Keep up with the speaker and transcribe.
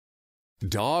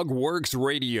DogWorks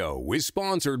Radio is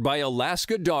sponsored by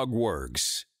Alaska Dog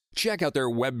Works. Check out their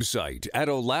website at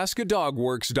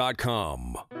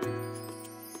alaskadogworks.com.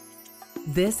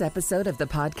 This episode of the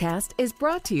podcast is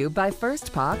brought to you by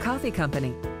First Paw Coffee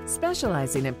Company,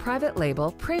 specializing in private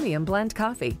label premium blend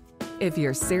coffee. If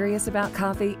you're serious about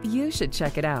coffee, you should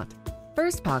check it out.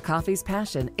 First Paw Coffee's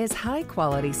passion is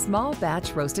high-quality,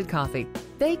 small-batch roasted coffee.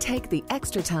 They take the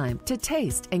extra time to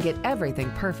taste and get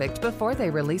everything perfect before they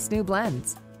release new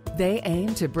blends. They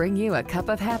aim to bring you a cup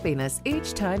of happiness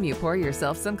each time you pour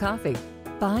yourself some coffee.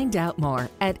 Find out more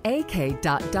at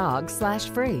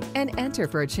ak.dog/free and enter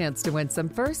for a chance to win some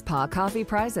First Paw Coffee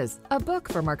prizes, a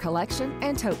book from our collection,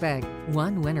 and tote bag.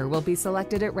 One winner will be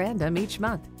selected at random each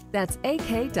month. That's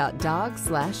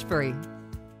ak.dog/free.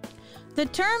 The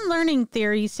term learning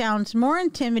theory sounds more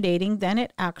intimidating than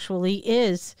it actually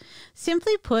is.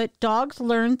 Simply put, dogs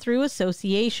learn through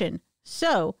association.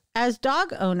 So, as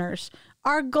dog owners,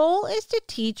 our goal is to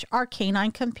teach our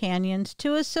canine companions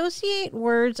to associate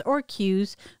words or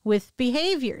cues with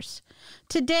behaviors.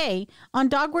 Today, on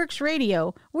DogWorks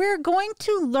Radio, we're going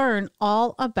to learn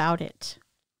all about it.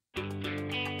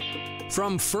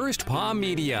 From First Paw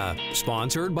Media,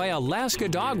 sponsored by Alaska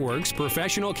Dog Works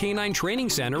Professional Canine Training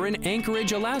Center in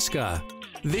Anchorage, Alaska.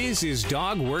 This is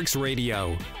DogWorks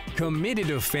Radio, committed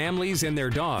to families and their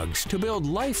dogs to build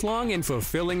lifelong and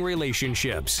fulfilling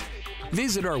relationships.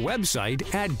 Visit our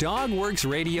website at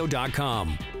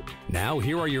dogworksradio.com. Now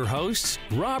here are your hosts,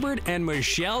 Robert and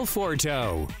Michele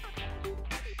Forto.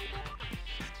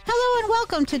 Hello and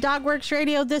welcome to DogWorks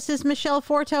Radio. This is Michele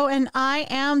Forto and I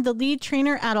am the lead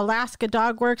trainer at Alaska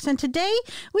Dog Works. And today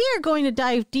we are going to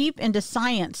dive deep into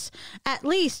science, at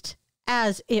least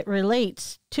as it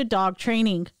relates to dog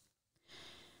training.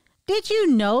 Did you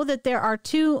know that there are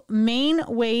two main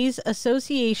ways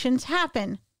associations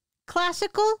happen?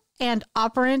 Classical and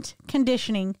operant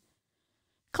conditioning.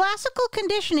 Classical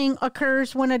conditioning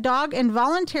occurs when a dog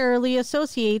involuntarily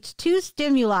associates two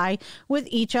stimuli with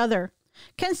each other.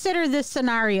 Consider this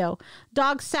scenario.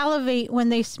 Dogs salivate when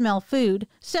they smell food.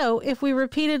 So if we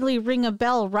repeatedly ring a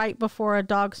bell right before a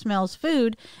dog smells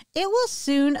food, it will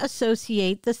soon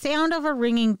associate the sound of a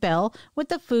ringing bell with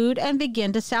the food and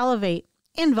begin to salivate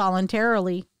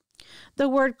involuntarily. The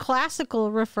word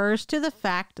classical refers to the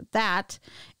fact that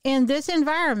in this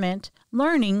environment,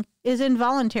 learning is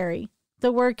involuntary.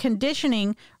 The word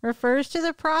conditioning refers to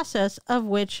the process of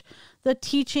which the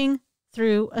teaching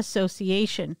through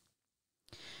association.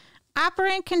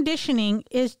 Operant conditioning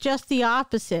is just the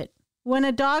opposite. When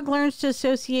a dog learns to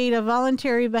associate a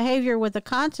voluntary behavior with a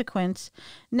consequence,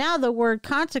 now the word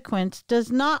consequence does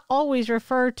not always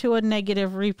refer to a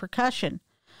negative repercussion.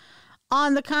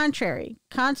 On the contrary,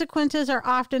 consequences are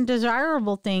often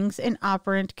desirable things in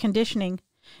operant conditioning.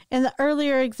 In the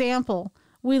earlier example,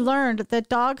 we learned that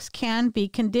dogs can be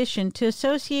conditioned to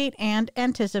associate and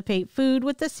anticipate food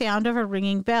with the sound of a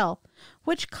ringing bell,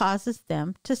 which causes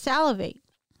them to salivate.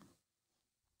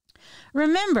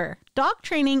 Remember, dog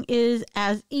training is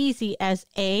as easy as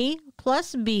A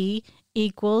plus B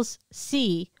equals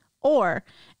C, or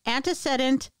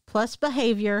antecedent plus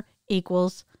behavior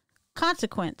equals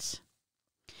consequence.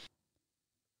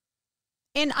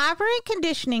 In operant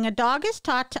conditioning, a dog is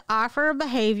taught to offer a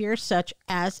behavior such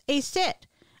as a sit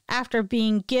after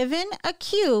being given a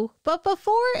cue, but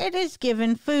before it is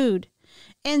given food.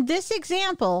 In this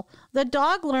example, the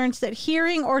dog learns that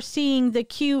hearing or seeing the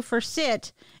cue for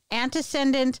sit,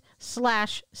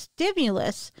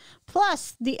 antecedent/stimulus,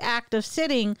 plus the act of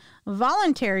sitting,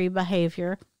 voluntary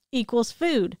behavior, equals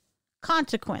food,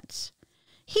 consequence.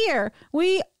 Here,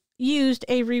 we used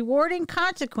a rewarding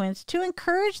consequence to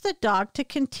encourage the dog to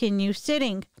continue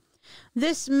sitting.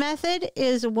 This method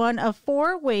is one of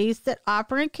 4 ways that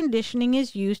operant conditioning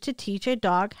is used to teach a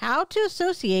dog how to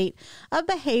associate a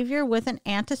behavior with an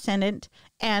antecedent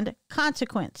and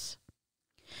consequence.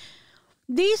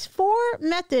 These 4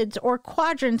 methods or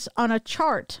quadrants on a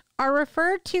chart are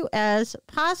referred to as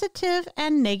positive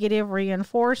and negative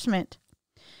reinforcement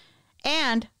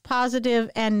and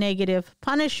positive and negative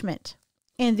punishment.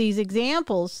 In these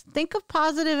examples, think of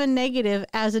positive and negative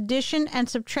as addition and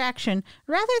subtraction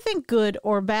rather than good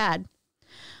or bad.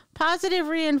 Positive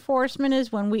reinforcement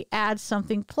is when we add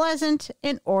something pleasant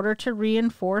in order to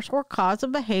reinforce or cause a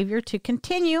behavior to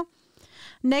continue.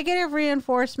 Negative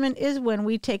reinforcement is when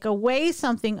we take away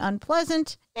something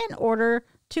unpleasant in order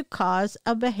to cause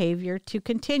a behavior to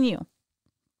continue.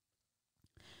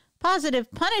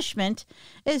 Positive punishment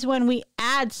is when we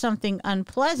add something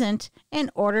unpleasant in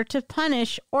order to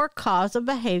punish or cause a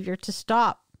behavior to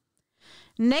stop.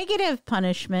 Negative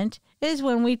punishment is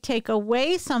when we take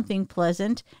away something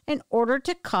pleasant in order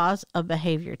to cause a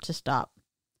behavior to stop.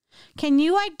 Can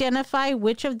you identify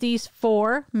which of these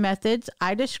 4 methods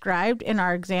I described in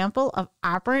our example of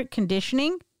operant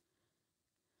conditioning?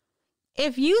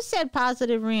 If you said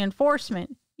positive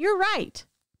reinforcement, you're right.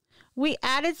 We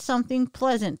added something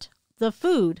pleasant, the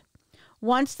food,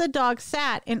 once the dog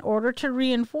sat in order to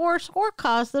reinforce or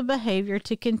cause the behavior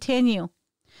to continue.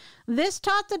 This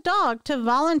taught the dog to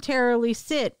voluntarily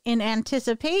sit in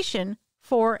anticipation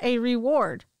for a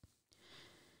reward.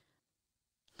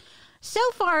 So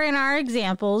far in our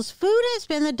examples, food has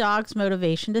been the dog's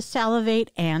motivation to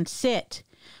salivate and sit.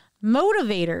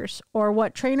 Motivators, or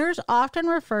what trainers often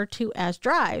refer to as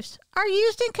drives, are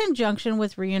used in conjunction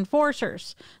with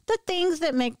reinforcers, the things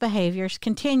that make behaviors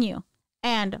continue,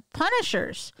 and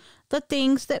punishers, the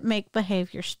things that make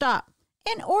behavior stop,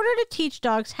 in order to teach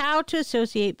dogs how to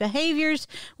associate behaviors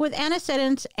with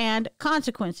antecedents and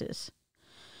consequences.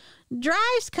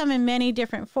 Drives come in many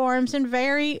different forms and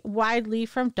vary widely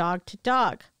from dog to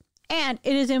dog. And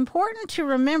it is important to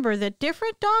remember that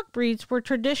different dog breeds were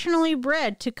traditionally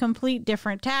bred to complete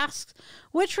different tasks,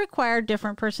 which require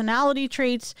different personality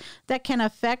traits that can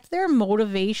affect their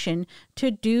motivation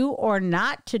to do or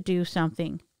not to do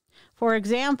something. For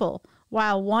example,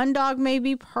 while one dog may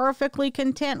be perfectly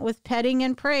content with petting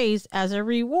and praise as a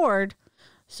reward,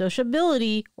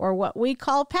 sociability, or what we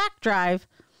call pack drive,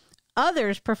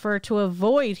 others prefer to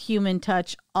avoid human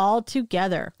touch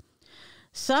altogether.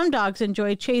 Some dogs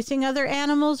enjoy chasing other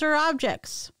animals or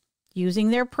objects, using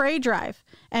their prey drive,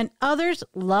 and others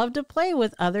love to play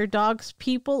with other dogs,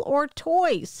 people, or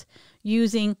toys,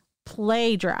 using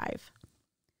play drive.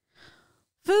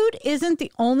 Food isn't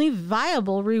the only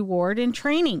viable reward in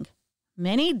training.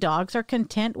 Many dogs are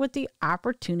content with the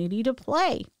opportunity to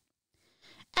play.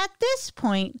 At this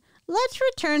point, let's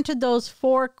return to those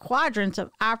 4 quadrants of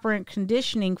operant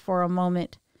conditioning for a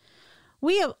moment.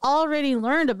 We have already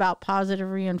learned about positive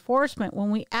reinforcement when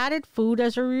we added food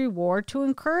as a reward to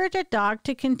encourage a dog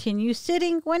to continue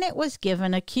sitting when it was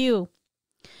given a cue.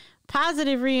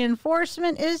 Positive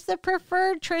reinforcement is the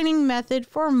preferred training method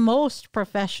for most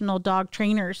professional dog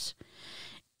trainers.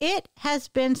 It has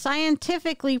been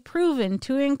scientifically proven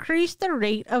to increase the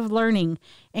rate of learning,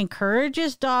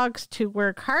 encourages dogs to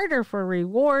work harder for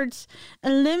rewards,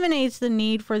 eliminates the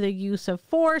need for the use of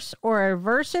force or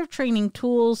aversive training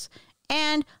tools,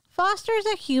 and fosters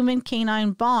a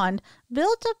human-canine bond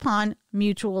built upon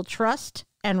mutual trust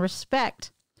and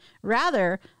respect,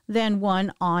 rather than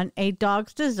one on a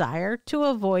dog's desire to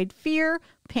avoid fear,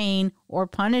 pain, or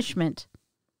punishment.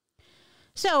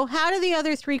 So, how do the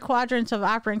other 3 quadrants of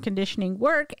operant conditioning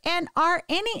work, and are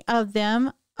any of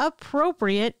them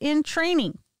appropriate in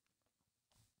training?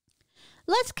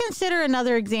 Let's consider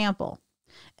another example.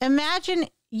 Imagine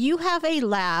you have a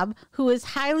lab who is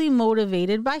highly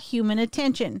motivated by human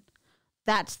attention.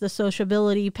 That's the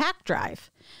sociability pack drive.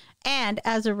 And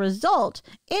as a result,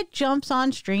 it jumps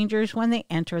on strangers when they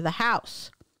enter the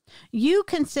house. You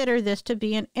consider this to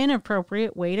be an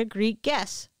inappropriate way to greet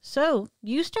guests, so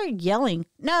you start yelling,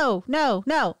 "No, no,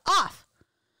 no, off!"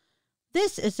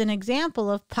 This is an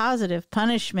example of positive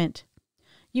punishment.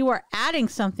 You are adding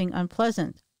something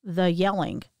unpleasant, the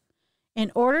yelling,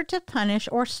 in order to punish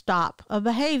or stop a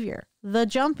behavior, the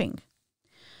jumping.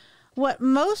 What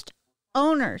most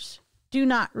owners do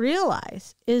not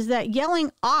realize is that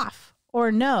yelling off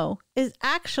or no is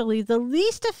actually the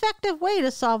least effective way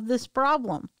to solve this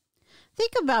problem.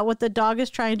 Think about what the dog is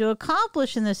trying to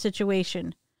accomplish in this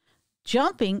situation.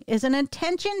 Jumping is an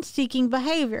attention-seeking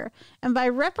behavior, and by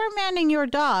reprimanding your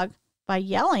dog, by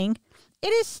yelling, it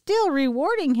is still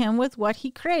rewarding him with what he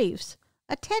craves,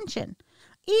 attention,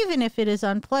 even if it is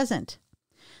unpleasant.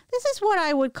 This is what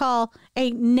I would call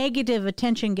a negative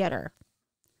attention getter.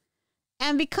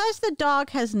 And because the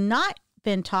dog has not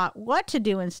been taught what to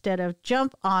do instead of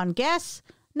jump on guests,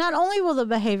 not only will the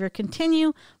behavior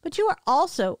continue, but you are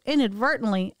also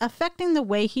inadvertently affecting the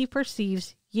way he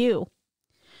perceives you.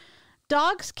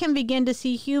 Dogs can begin to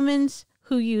see humans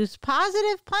who use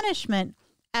positive punishment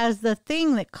as the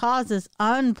thing that causes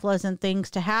unpleasant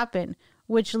things to happen,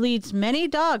 which leads many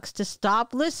dogs to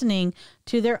stop listening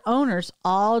to their owners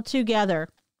altogether.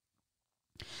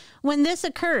 When this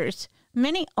occurs,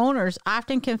 many owners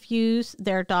often confuse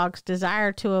their dog's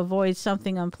desire to avoid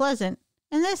something unpleasant,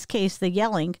 in this case the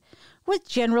yelling, with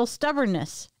general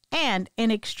stubbornness, and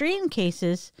in extreme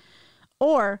cases,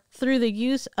 or through the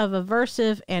use of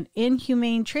aversive and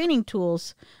inhumane training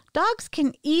tools, dogs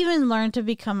can even learn to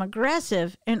become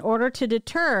aggressive in order to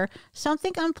deter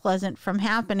something unpleasant from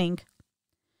happening.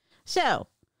 So,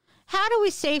 How do we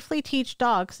safely teach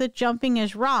dogs that jumping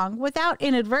is wrong without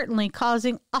inadvertently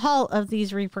causing all of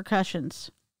these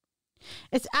repercussions?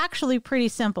 It's actually pretty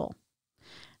simple.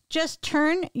 Just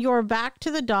turn your back to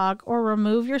the dog or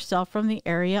remove yourself from the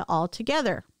area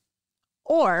altogether.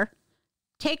 Or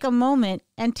take a moment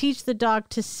and teach the dog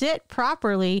to sit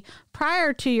properly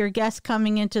prior to your guest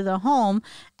coming into the home,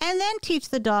 and then teach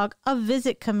the dog a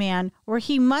visit command where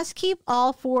he must keep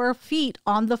all 4 feet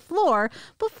on the floor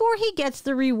before he gets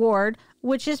the reward,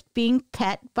 which is being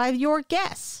pet by your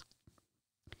guests.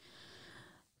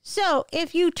 So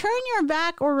if you turn your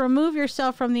back or remove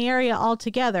yourself from the area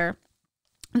altogether,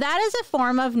 that is a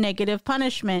form of negative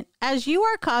punishment, as you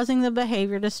are causing the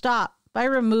behavior to stop by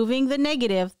removing the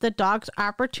negative, the dog's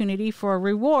opportunity for a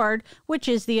reward, which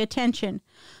is the attention.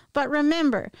 But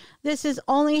remember, this is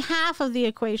only half of the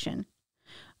equation.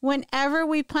 Whenever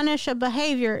we punish a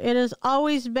behavior, it is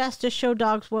always best to show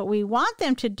dogs what we want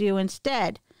them to do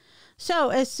instead. So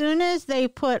as soon as they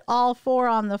put all 4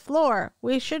 on the floor,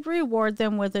 we should reward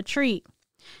them with a treat.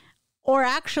 Or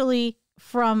actually,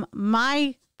 from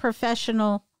my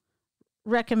professional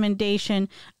recommendation,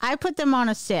 I put them on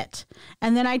a sit,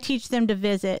 and then I teach them to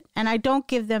visit, and I don't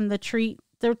give them the treat.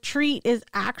 The treat is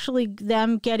actually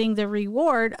them getting the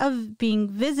reward of being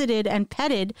visited and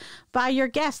petted by your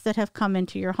guests that have come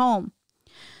into your home.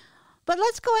 But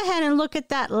let's go ahead and look at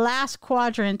that last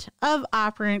quadrant of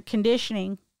operant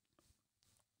conditioning.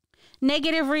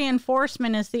 Negative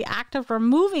reinforcement is the act of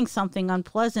removing something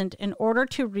unpleasant in order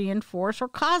to reinforce or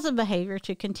cause a behavior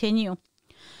to continue.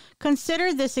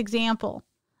 Consider this example.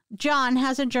 John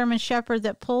has a German Shepherd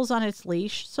that pulls on its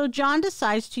leash, so John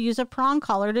decides to use a prong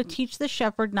collar to teach the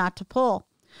Shepherd not to pull.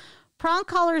 Prong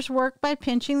collars work by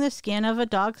pinching the skin of a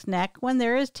dog's neck when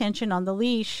there is tension on the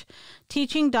leash,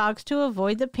 teaching dogs to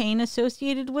avoid the pain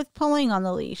associated with pulling on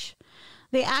the leash.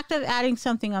 The act of adding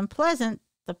something unpleasant,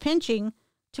 the pinching,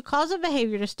 to cause a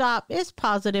behavior to stop is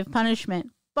positive punishment.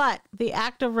 But the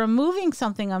act of removing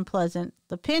something unpleasant,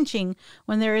 the pinching,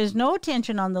 when there is no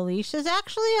tension on the leash, is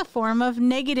actually a form of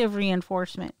negative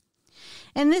reinforcement.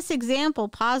 In this example,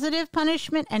 positive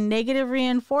punishment and negative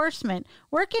reinforcement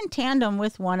work in tandem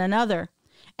with one another.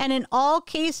 And in all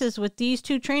cases with these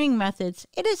 2 training methods,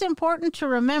 it is important to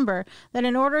remember that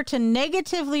in order to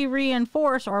negatively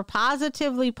reinforce or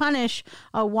positively punish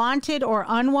a wanted or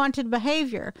unwanted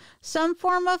behavior, some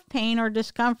form of pain or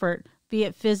discomfort, be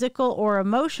it physical or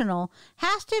emotional,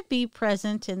 has to be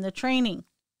present in the training,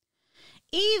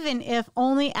 even if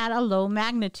only at a low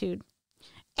magnitude.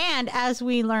 And as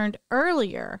we learned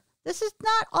earlier, this is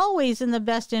not always in the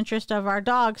best interest of our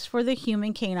dogs for the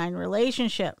human-canine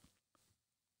relationship.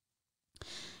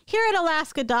 Here at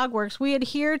Alaska Dog Works, we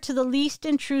adhere to the least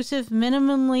intrusive,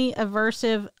 minimally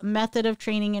aversive method of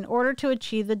training in order to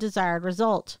achieve the desired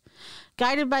result.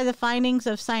 Guided by the findings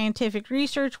of scientific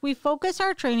research, we focus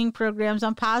our training programs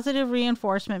on positive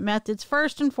reinforcement methods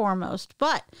first and foremost,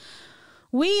 but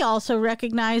we also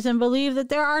recognize and believe that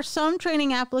there are some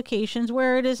training applications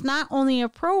where it is not only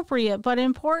appropriate but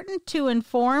important to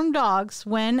inform dogs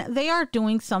when they are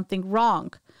doing something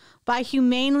wrong by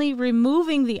humanely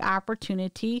removing the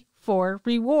opportunity for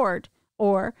reward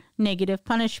or negative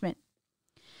punishment.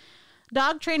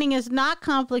 Dog training is not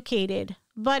complicated,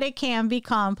 but it can be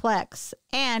complex,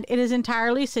 and it is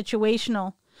entirely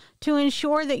situational. To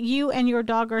ensure that you and your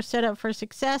dog are set up for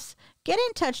success, get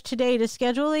in touch today to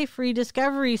schedule a free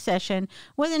discovery session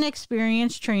with an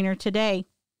experienced trainer today.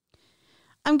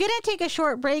 I'm going to take a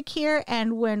short break here,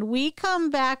 and when we come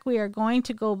back, we are going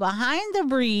to go behind the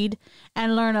breed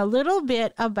and learn a little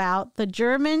bit about the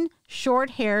German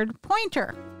short-haired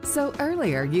pointer. So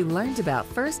earlier you learned about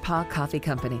First Paw Coffee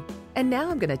Company, and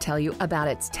now I'm going to tell you about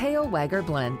its Tail Wagger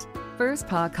Blend. First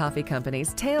Paw Coffee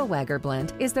Company's Tail Wagger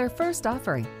Blend is their first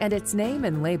offering, and its name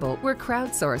and label were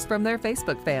crowdsourced from their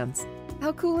Facebook fans.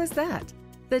 How cool is that?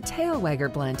 The Tail Wagger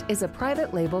Blend is a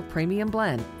private label premium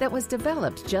blend that was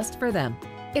developed just for them.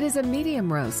 It is a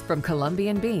medium roast from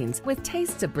Colombian beans with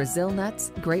tastes of Brazil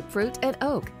nuts, grapefruit, and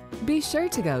oak. Be sure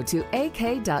to go to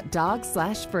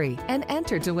ak.dog/free and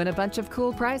enter to win a bunch of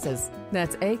cool prizes.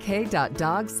 That's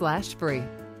ak.dog/free.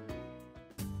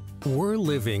 We're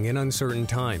living in uncertain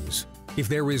times. If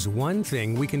there is one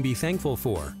thing we can be thankful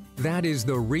for, that is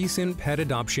the recent pet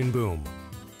adoption boom.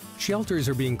 Shelters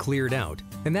are being cleared out,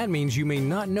 and that means you may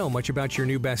not know much about your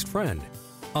new best friend.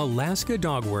 Alaska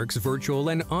Dog Works virtual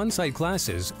and on-site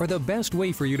classes are the best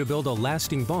way for you to build a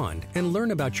lasting bond and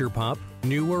learn about your pup,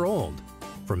 new or old.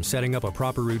 From setting up a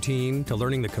proper routine to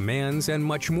learning the commands and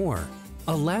much more,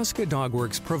 Alaska Dog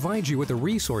Works provides you with the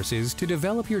resources to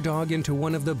develop your dog into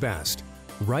one of the best.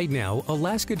 Right now,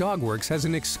 Alaska Dog Works has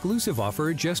an exclusive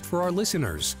offer just for our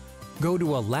listeners. Go to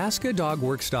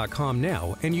alaskadogworks.com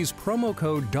now and use promo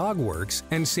code DOGWORKS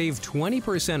and save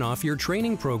 20% off your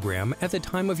training program at the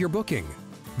time of your booking.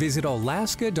 Visit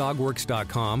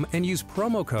alaskadogworks.com and use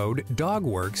promo code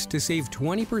DOGWORKS to save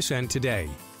 20% today.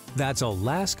 That's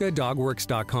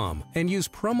alaskadogworks.com and use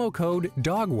promo code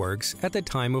DOGWORKS at the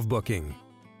time of booking.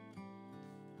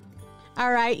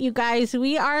 All right, you guys,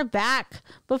 we are back.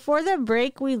 Before the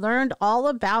break, we learned all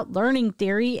about learning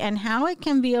theory and how it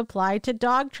can be applied to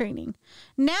dog training.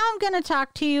 Now I'm going to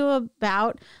talk to you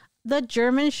about the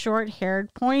German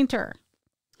short-haired pointer.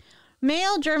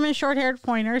 Male German short-haired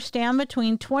pointers stand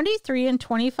between 23 and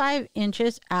 25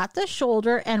 inches at the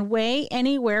shoulder and weigh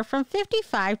anywhere from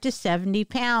 55 to 70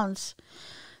 pounds.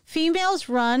 Females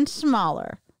run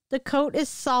smaller. The coat is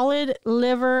solid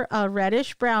liver, a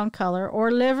reddish-brown color,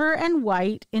 or liver and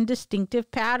white in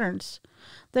distinctive patterns.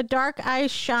 The dark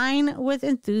eyes shine with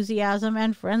enthusiasm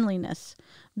and friendliness.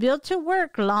 Built to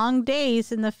work long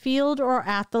days in the field or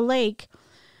at the lake,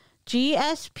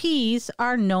 GSPs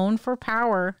are known for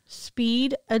power,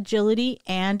 speed, agility,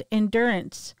 and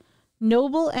endurance.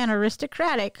 Noble and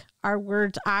aristocratic are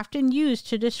words often used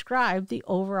to describe the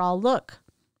overall look.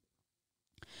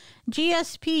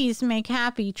 GSPs make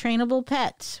happy, trainable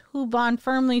pets who bond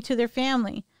firmly to their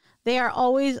family. They are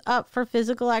always up for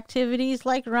physical activities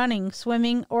like running,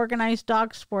 swimming, organized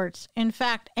dog sports. In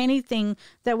fact, anything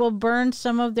that will burn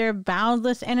some of their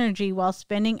boundless energy while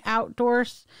spending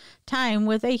outdoors time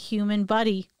with a human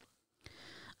buddy.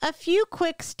 A few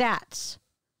quick stats.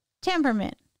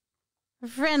 Temperament.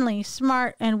 Friendly,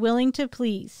 smart, and willing to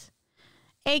please.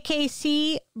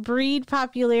 AKC breed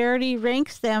popularity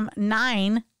ranks them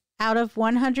 9 out of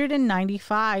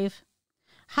 195.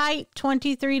 Height,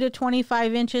 23 to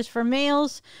 25 inches for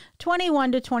males,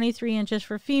 21 to 23 inches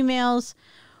for females.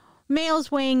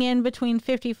 Males weighing in between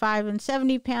 55 and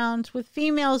 70 pounds, with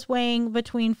females weighing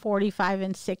between 45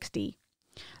 and 60.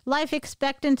 Life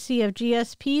expectancy of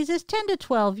GSPs is 10 to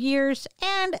 12 years,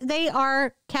 and they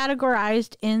are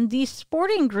categorized in the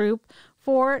sporting group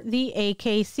for the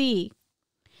AKC.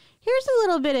 Here's a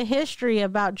little bit of history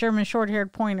about German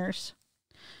short-haired pointers.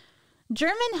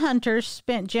 German hunters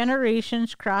spent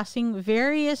generations crossing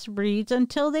various breeds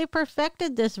until they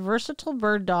perfected this versatile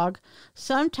bird dog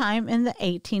sometime in the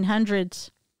 1800s.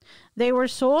 They were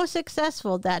so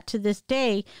successful that to this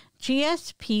day,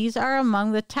 GSPs are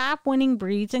among the top winning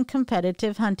breeds in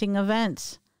competitive hunting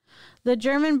events. The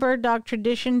German bird dog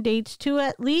tradition dates to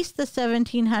at least the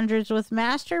 1700s, with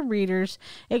master breeders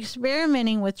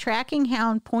experimenting with tracking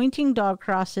hound pointing dog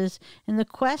crosses in the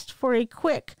quest for a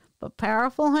quick but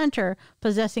powerful hunter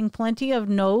possessing plenty of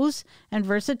nose and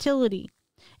versatility.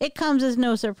 It comes as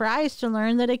no surprise to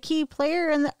learn that a key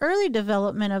player in the early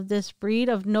development of this breed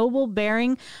of noble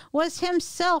bearing was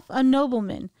himself a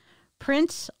nobleman,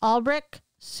 Prince Albrecht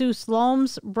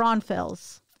Susloms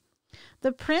Braunfels.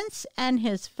 The prince and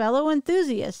his fellow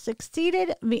enthusiasts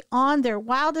succeeded beyond their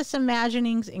wildest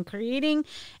imaginings in creating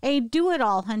a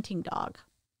do-it-all hunting dog.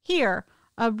 Here,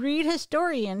 a breed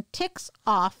historian ticks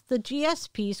off the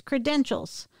GSP's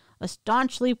credentials: a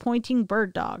staunchly pointing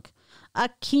bird dog, a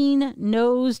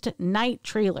keen-nosed night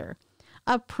trailer,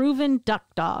 a proven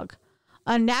duck dog,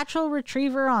 a natural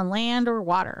retriever on land or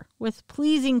water, with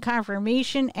pleasing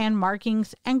conformation and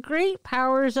markings and great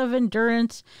powers of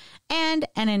endurance, and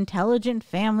an intelligent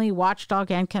family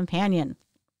watchdog and companion.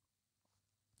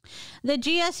 The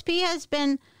GSP has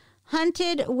been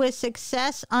hunted with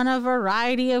success on a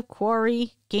variety of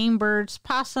quarry, game birds,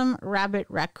 possum, rabbit,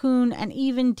 raccoon, and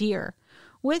even deer.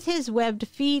 With his webbed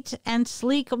feet and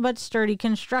sleek but sturdy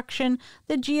construction,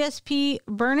 the GSP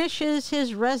burnishes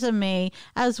his resume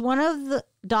as one of the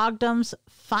dogdom's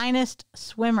finest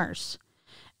swimmers.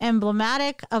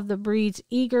 Emblematic of the breed's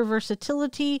eager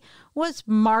versatility was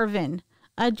Marvin,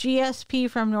 a GSP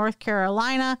from North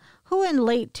Carolina, who in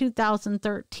late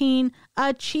 2013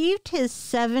 achieved his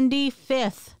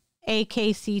 75th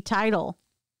AKC title.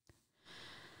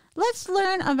 Let's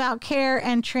learn about care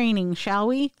and training, shall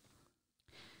we?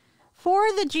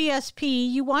 For the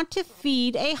GSP, you want to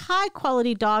feed a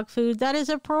high-quality dog food that is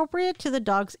appropriate to the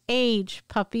dog's age,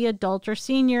 puppy, adult, or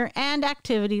senior, and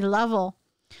activity level.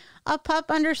 A pup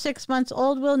under 6 months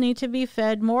old will need to be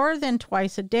fed more than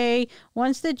twice a day.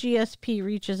 Once the GSP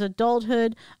reaches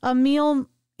adulthood, a meal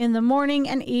in the morning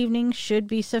and evening should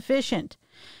be sufficient.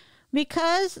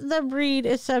 Because the breed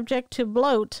is subject to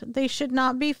bloat, they should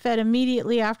not be fed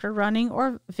immediately after running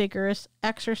or vigorous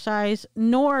exercise,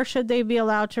 nor should they be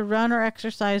allowed to run or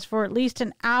exercise for at least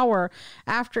an hour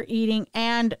after eating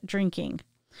and drinking.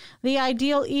 The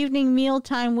ideal evening meal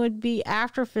time would be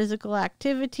after physical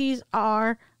activities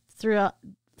are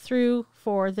through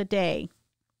for the day.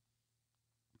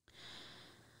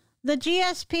 The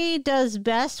GSP does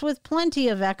best with plenty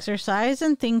of exercise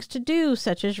and things to do,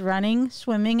 such as running,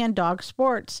 swimming, and dog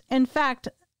sports. In fact,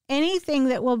 anything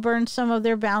that will burn some of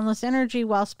their boundless energy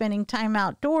while spending time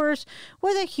outdoors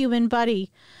with a human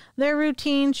buddy. Their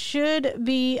routine should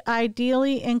be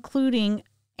ideally including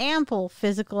ample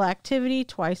physical activity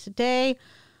twice a day.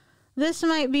 This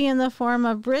might be in the form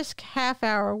of brisk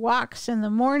half-hour walks in the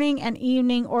morning and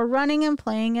evening, or running and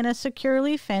playing in a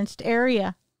securely fenced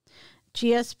area.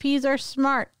 GSPs are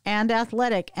smart and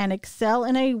athletic and excel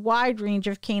in a wide range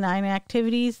of canine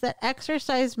activities that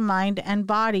exercise mind and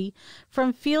body,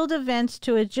 from field events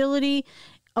to agility,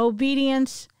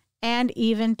 obedience, and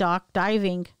even dock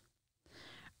diving.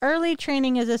 Early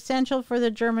training is essential for the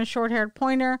German short-haired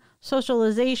pointer.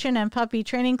 Socialization and puppy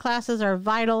training classes are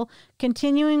vital,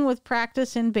 continuing with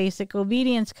practice in basic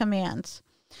obedience commands.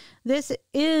 This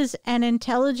is an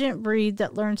intelligent breed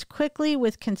that learns quickly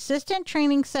with consistent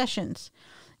training sessions.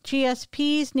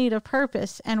 GSPs need a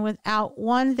purpose, and without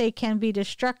one, they can be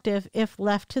destructive if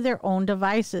left to their own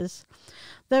devices.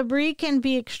 The breed can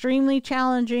be extremely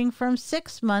challenging from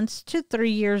 6 months to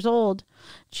 3 years old.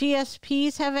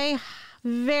 GSPs have a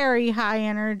very high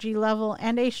energy level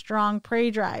and a strong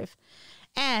prey drive,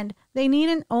 and they need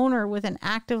an owner with an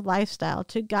active lifestyle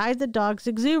to guide the dog's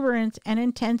exuberance and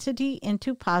intensity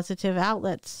into positive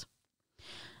outlets.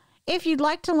 If you'd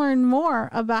like to learn more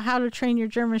about how to train your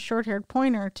German short-haired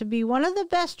pointer to be one of the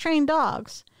best trained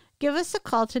dogs, give us a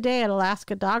call today at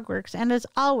Alaska Dogworks. And as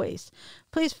always,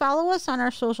 please follow us on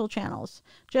our social channels.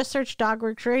 Just search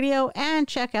Dogworks Radio and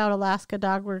check out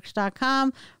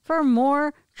alaskadogworks.com for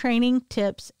more training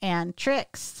tips and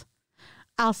tricks.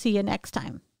 I'll see you next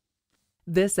time.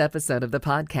 This episode of the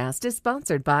podcast is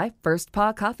sponsored by First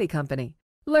Paw Coffee Company.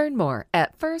 Learn more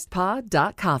at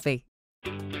firstpaw.coffee.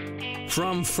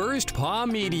 From First Paw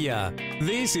Media,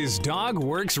 this is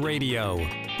DogWorks Radio.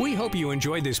 We hope you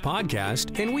enjoyed this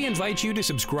podcast, and we invite you to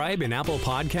subscribe in Apple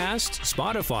Podcasts,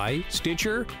 Spotify,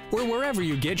 Stitcher, or wherever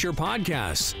you get your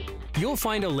podcasts. You'll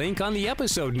find a link on the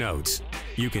episode notes.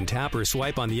 You can tap or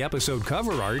swipe on the episode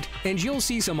cover art, and you'll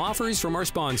see some offers from our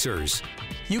sponsors.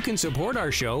 You can support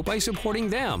our show by supporting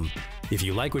them. If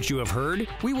you like what you have heard,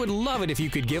 we would love it if you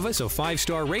could give us a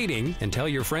 5-star rating and tell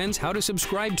your friends how to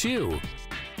subscribe too.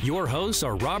 Your hosts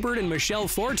are Robert and Michele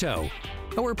Forto.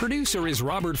 Our producer is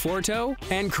Robert Forto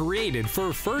and created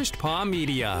for First Paw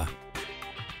Media.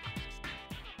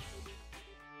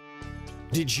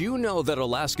 Did you know that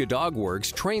Alaska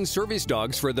Dogworks trains service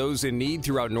dogs for those in need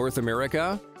throughout North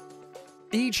America?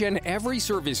 Each and every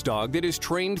service dog that is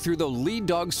trained through the Lead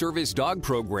Dog Service Dog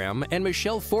Program and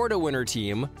Michele Forto and her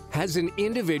team has an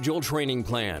individual training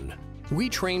plan. We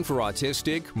train for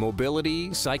autistic,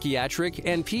 mobility, psychiatric,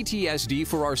 and PTSD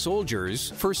for our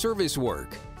soldiers for service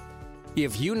work.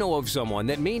 If you know of someone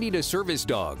that may need a service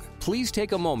dog, please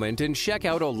take a moment and check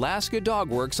out Alaska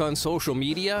Dogworks on social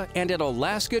media and at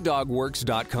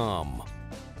alaskadogworks.com.